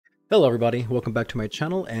Hello everybody, welcome back to my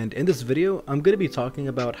channel, and in this video I'm going to be talking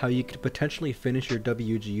about how you could potentially finish your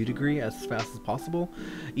WGU degree as fast as possible,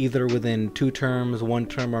 either within 2 terms, 1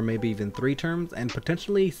 term, or maybe even 3 terms, and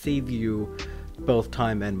potentially save you both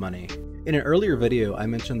time and money. In an earlier video I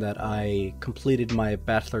mentioned that I completed my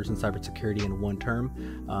bachelor's in cybersecurity in 1 term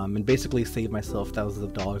and basically saved myself thousands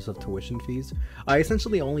of dollars of tuition fees. I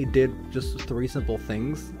essentially only did just 3 simple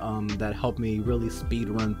things that helped me really speed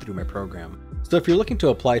run through my program. So if you're looking to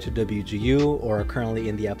apply to WGU or are currently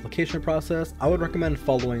in the application process, I would recommend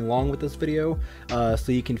following along with this video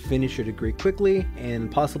so you can finish your degree quickly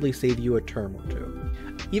and possibly save you a term or 2.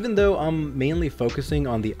 Even though I'm mainly focusing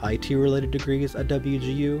on the IT related degrees at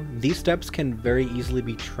WGU, these steps can very easily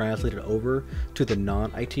be translated over to the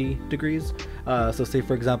non-IT degrees. So say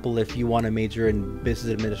for example, if you want to major in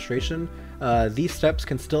business administration, these steps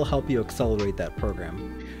can still help you accelerate that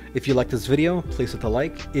program. If you like this video, please hit the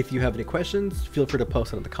like. If you have any questions, feel free to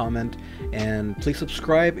post it in the comment, and please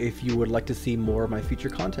subscribe if you would like to see more of my future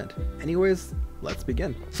content. Anyways, let's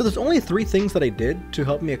begin. So there's only 3 things that I did to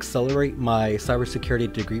help me accelerate my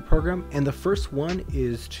cybersecurity degree program, and the first one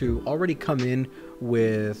is to already come in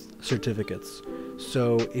with certificates.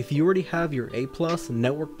 So if you already have your A+,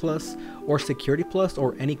 Network Plus, or Security Plus,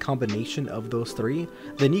 or any combination of those 3,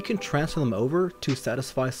 then you can transfer them over to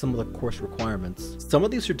satisfy some of the course requirements. Some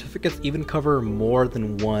of these certificates even cover more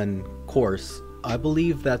than 1 course. I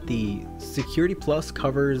believe that the Security Plus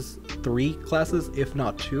covers 3 classes, if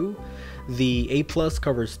not 2. The A+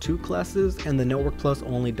 covers 2 classes, and the Network Plus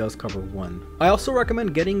only does cover 1. I also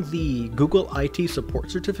recommend getting the Google IT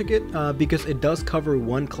Support Certificate because it does cover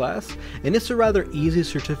 1 class, and it's a rather easy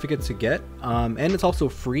certificate to get, and it's also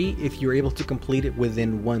free if you're able to complete it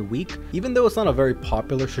within 1 week. Even though it's not a very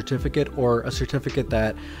popular certificate or a certificate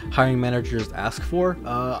that hiring managers ask for,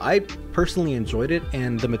 I personally enjoyed it,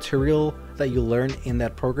 and the material that you learn in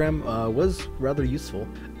that program was rather useful.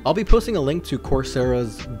 I'll be posting a link to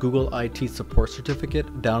Coursera's Google IT Support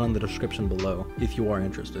Certificate down in the description below if you are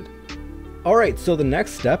interested. Alright, so the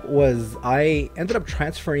next step was I ended up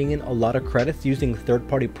transferring in a lot of credits using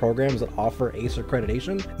third-party programs that offer ACE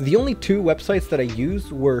accreditation. The only 2 websites that I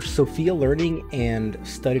used were Sophia Learning and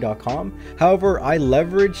Study.com. However, I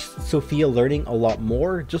leveraged Sophia Learning a lot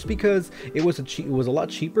more just because it was a lot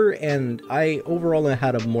cheaper, and I overall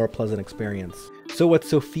had a more pleasant experience. So what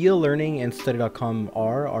Sophia Learning and Study.com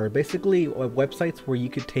are basically websites where you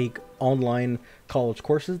could take online college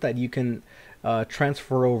courses that you can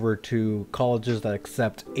transfer over to colleges that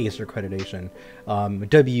accept ACE accreditation,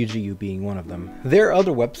 WGU being one of them. There are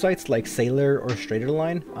other websites like Sailor or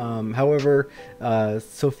Straighterline. However,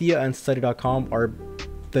 Sophia and Study.com are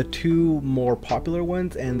the 2 more popular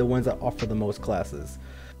ones and the ones that offer the most classes.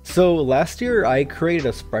 So last year I created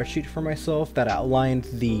a spreadsheet for myself that outlined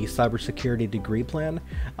the cybersecurity degree plan,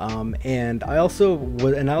 and I also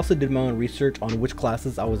did my own research on which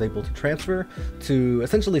classes I was able to transfer to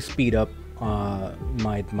essentially speed up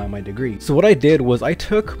my degree. So what I did was I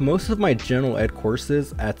took most of my general ed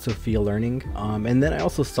courses at Sophia Learning, and then I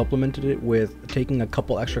also supplemented it with taking a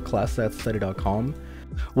couple extra classes at Study.com.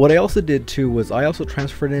 What I also did too was I also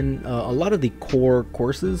transferred in a lot of the core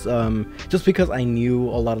courses just because I knew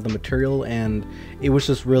a lot of the material, and it was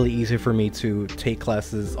just really easy for me to take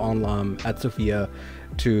classes on at Sophia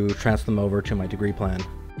to transfer them over to my degree plan.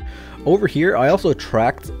 Over here, I also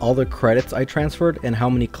tracked all the credits I transferred and how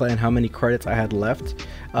many credits I had left.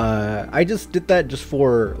 I just did that just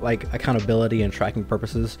for like accountability and tracking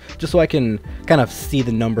purposes, just so I can kind of see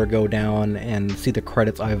the number go down and see the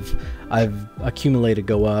credits I've accumulated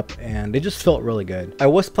go up, and it just felt really good. I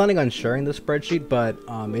was planning on sharing the spreadsheet, but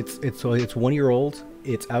it's 1 year old.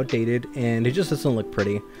 It's outdated and it just doesn't look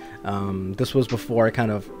pretty. This was before I kind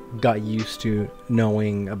of got used to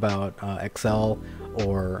knowing about Excel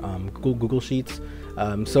or Google Sheets.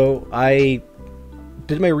 So I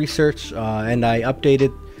did my research and I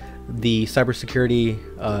updated the cybersecurity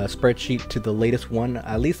spreadsheet to the latest one,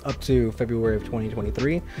 at least up to February of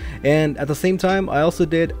 2023. And at the same time, I also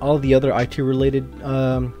did all the other IT related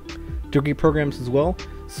degree programs as well.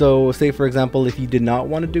 So say for example, if you did not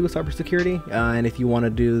want to do cybersecurity and if you want to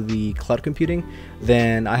do the cloud computing,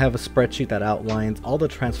 then I have a spreadsheet that outlines all the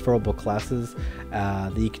transferable classes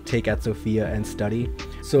that you can take at Sophia and Study.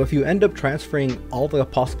 So if you end up transferring all the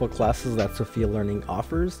possible classes that Sophia Learning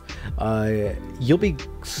offers, you'll be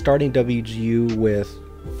starting WGU with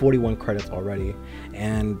 41 credits already.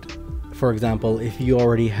 And for example, if you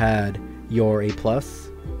already had your A+,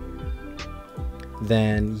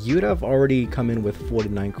 then you'd have already come in with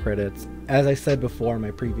 49 credits. As I said before in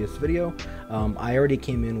my previous video, I already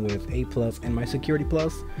came in with A+ and my Security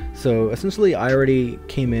Plus, so essentially I already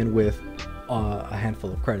came in with a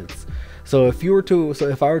handful of credits. So if I were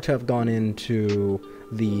to have gone into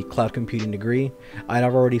the cloud computing degree, I'd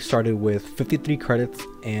have already started with 53 credits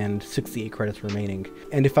and 68 credits remaining.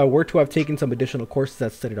 And if I were to have taken some additional courses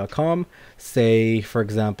at study.com, say for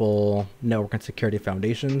example network and security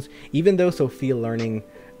foundations, even though Sophia Learning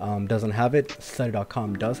doesn't have it,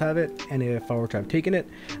 study.com does have it, and if I were to have taken it,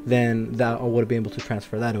 then that I would have been able to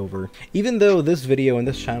transfer that over. Even though this video and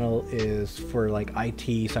this channel is for like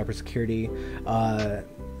IT, cybersecurity,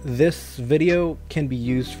 this video can be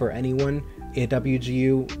used for anyone at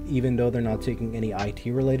WGU, even though they're not taking any IT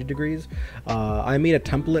related degrees. I made a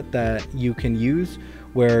template that you can use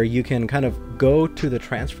where you can kind of go to the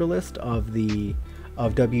transfer list of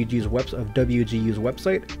WGU's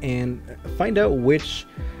website and find out which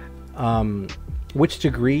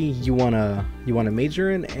degree you wanna major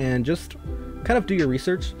in, and just kind of do your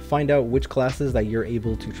research, find out which classes that you're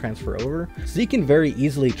able to transfer over. So you can very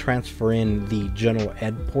easily transfer in the general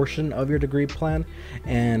ed portion of your degree plan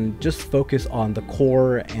and just focus on the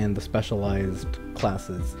core and the specialized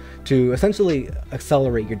classes to essentially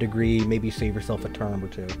accelerate your degree, maybe save yourself a term or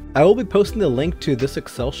two. I will be posting the link to this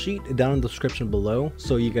Excel sheet down in the description below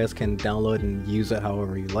so you guys can download and use it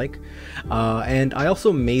however you like. And I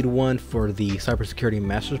also made one for the Cybersecurity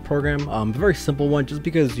Master's Program, a very simple one just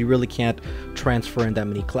because you really can't transfer in that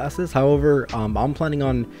many classes. However, I'm planning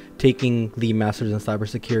on taking the Master's in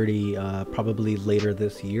Cybersecurity probably later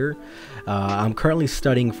this year. I'm currently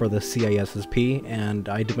studying for the CISSP, and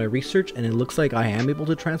I did my research and it looks like I am able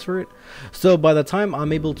to transfer it. So by the time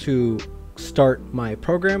I'm able to start my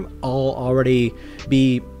program, I'll already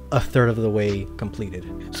be a third of the way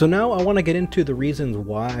completed. So now I want to get into the reasons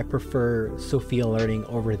why I prefer Sophia Learning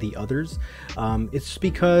over the others. It's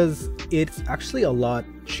because it's actually a lot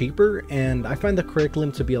cheaper, and I find the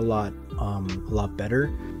curriculum to be a lot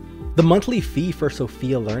better. The monthly fee for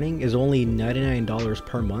Sophia Learning is only $99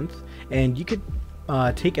 per month, and you could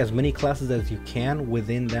take as many classes as you can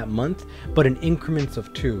within that month, but in increments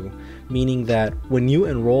of 2, meaning that when you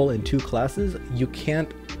enroll in 2 classes, you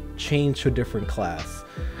can't change to a different class.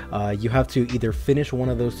 You have to either finish one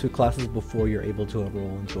of those 2 classes before you're able to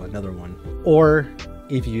enroll into another one, or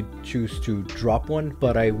if you choose to drop one,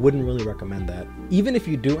 but I wouldn't really recommend that. Even if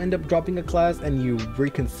you do end up dropping a class and you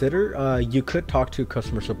reconsider, you could talk to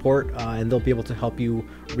customer support and they'll be able to help you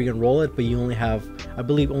re-enroll it, but you only have, I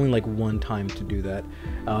believe, only like one time to do that.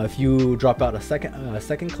 If you drop out a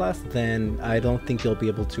second class, then I don't think you'll be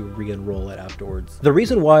able to re-enroll it afterwards. The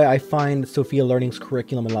reason why I find Sophia Learning's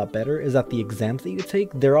curriculum a lot better is that the exams that you take,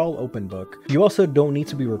 they're all open book. You also don't need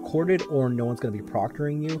to be recorded, or no one's going to be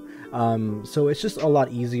proctoring you. So it's just a lot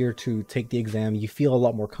easier to take the exam. You feel a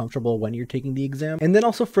lot more comfortable when you're taking the exam. And then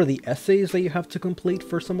also for the essays that you have to complete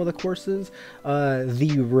for some of the courses,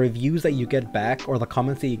 the reviews that you get back, or the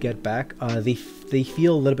comments that you get back, they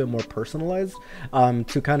feel a little bit more personalized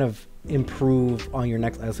to kind of improve on your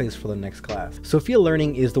next essays for the next class. Sophia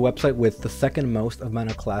Learning is the website with the second most amount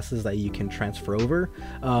of classes that you can transfer over,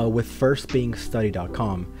 with first being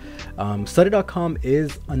study.com. Study.com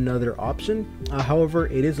is another option, however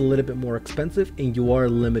it is a little bit more expensive and you are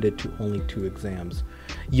limited to only 2 exams.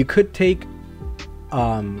 You could take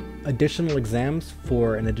additional exams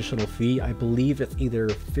for an additional fee. I believe it's either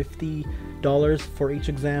 $50 for each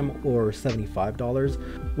exam or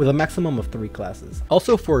 $75, with a maximum of 3 classes.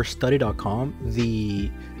 Also for study.com, the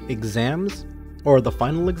exams, or the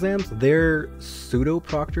final exams, they're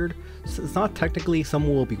pseudo-proctored. So it's not technically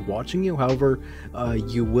someone will be watching you, however,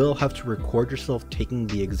 you will have to record yourself taking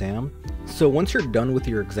the exam. So once you're done with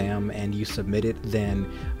your exam and you submit it,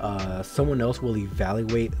 then someone else will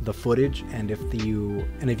evaluate the footage, and if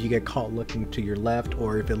you get caught looking to your left,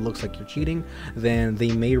 or if it looks like you're cheating, then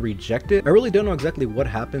they may reject it. I really don't know exactly what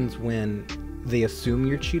happens when they assume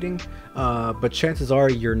you're cheating, but chances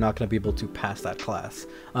are you're not going to be able to pass that class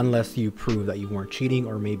unless you prove that you weren't cheating,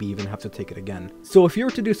 or maybe even have to take it again. So if you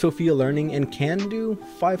were to do Sophia Learning and can do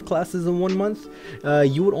 5 classes in 1 month,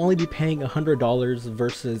 you would only be paying $100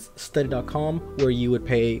 versus study.com, where you would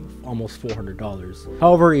pay almost $400.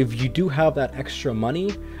 However, if you do have that extra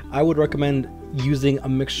money, I would recommend using a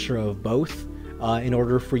mixture of both in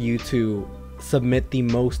order for you to submit the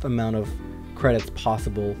most amount of credits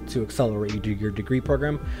possible to accelerate your degree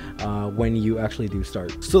program when you actually do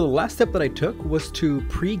start. So the last step that I took was to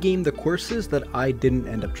pre-game the courses that I didn't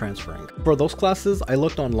end up transferring. For those classes, I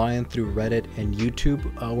looked online through Reddit and YouTube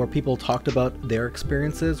where people talked about their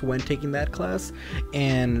experiences when taking that class,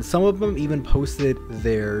 and some of them even posted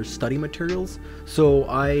their study materials. So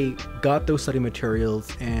I got those study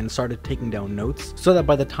materials and started taking down notes so that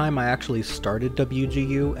by the time I actually started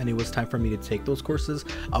WGU and it was time for me to take those courses,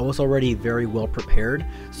 I was already very well prepared,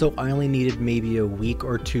 so I only needed maybe a week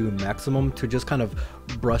or two maximum to just kind of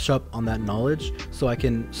brush up on that knowledge so I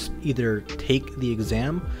can either take the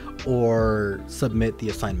exam or submit the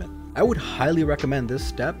assignment. I would highly recommend this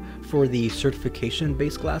step for the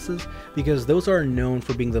certification-based classes because those are known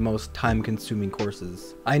for being the most time-consuming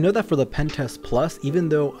courses. I know that for the Pen Test Plus, even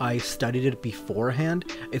though I studied it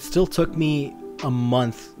beforehand, it still took me a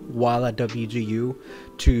month while at WGU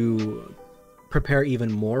to prepare even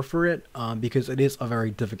more for it because it is a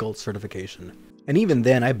very difficult certification. And even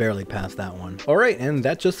then, I barely passed that one. Alright, and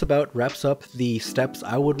that just about wraps up the steps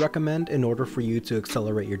I would recommend in order for you to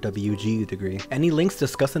accelerate your WGU degree. Any links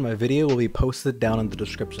discussed in my video will be posted down in the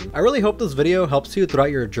description. I really hope this video helps you throughout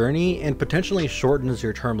your journey and potentially shortens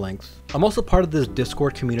your term length. I'm also part of this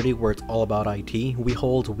Discord community where it's all about IT. We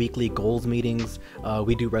hold weekly goals meetings,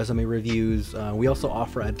 we do resume reviews, we also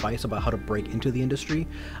offer advice about how to break into the industry.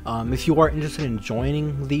 If you are interested in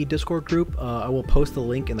joining the Discord group, I will post the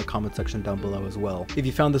link in the comment section down below as well. If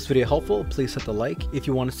you found this video helpful, please hit the like. If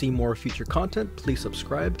you want to see more future content, please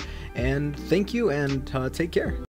subscribe. And thank you and take care.